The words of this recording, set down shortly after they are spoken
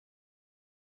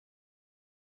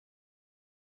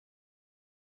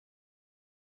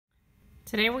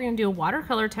Today we're going to do a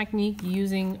watercolor technique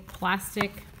using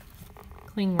plastic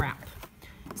cling wrap.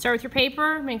 Start with your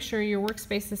paper, make sure your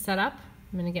workspace is set up.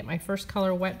 I'm going to get my first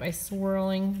color wet by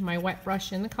swirling my wet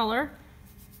brush in the color.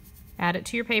 Add it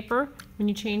to your paper. When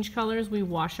you change colors, we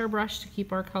wash our brush to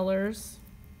keep our colors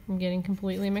from getting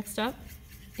completely mixed up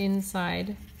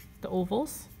inside the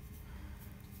ovals.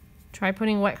 Try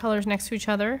putting wet colors next to each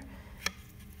other.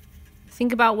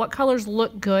 Think about what colors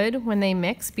look good when they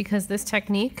mix, because this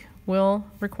technique will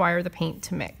require the paint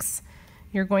to mix.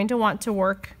 You're going to want to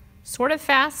work sort of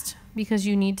fast because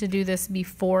you need to do this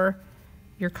before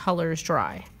your colors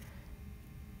dry.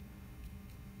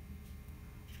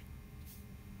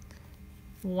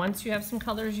 Once you have some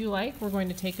colors you like, we're going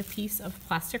to take a piece of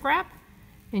plastic wrap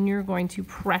and you're going to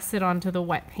press it onto the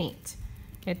wet paint.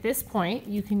 At this point,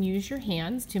 you can use your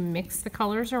hands to mix the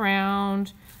colors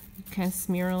around. You kind of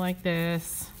smear like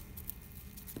this.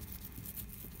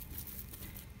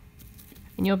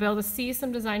 And you'll be able to see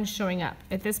some designs showing up.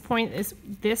 At this point,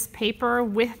 this paper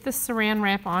with the saran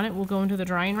wrap on it will go into the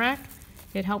drying rack.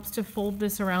 It helps to fold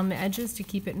this around the edges to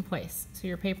keep it in place. So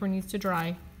your paper needs to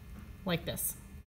dry like this.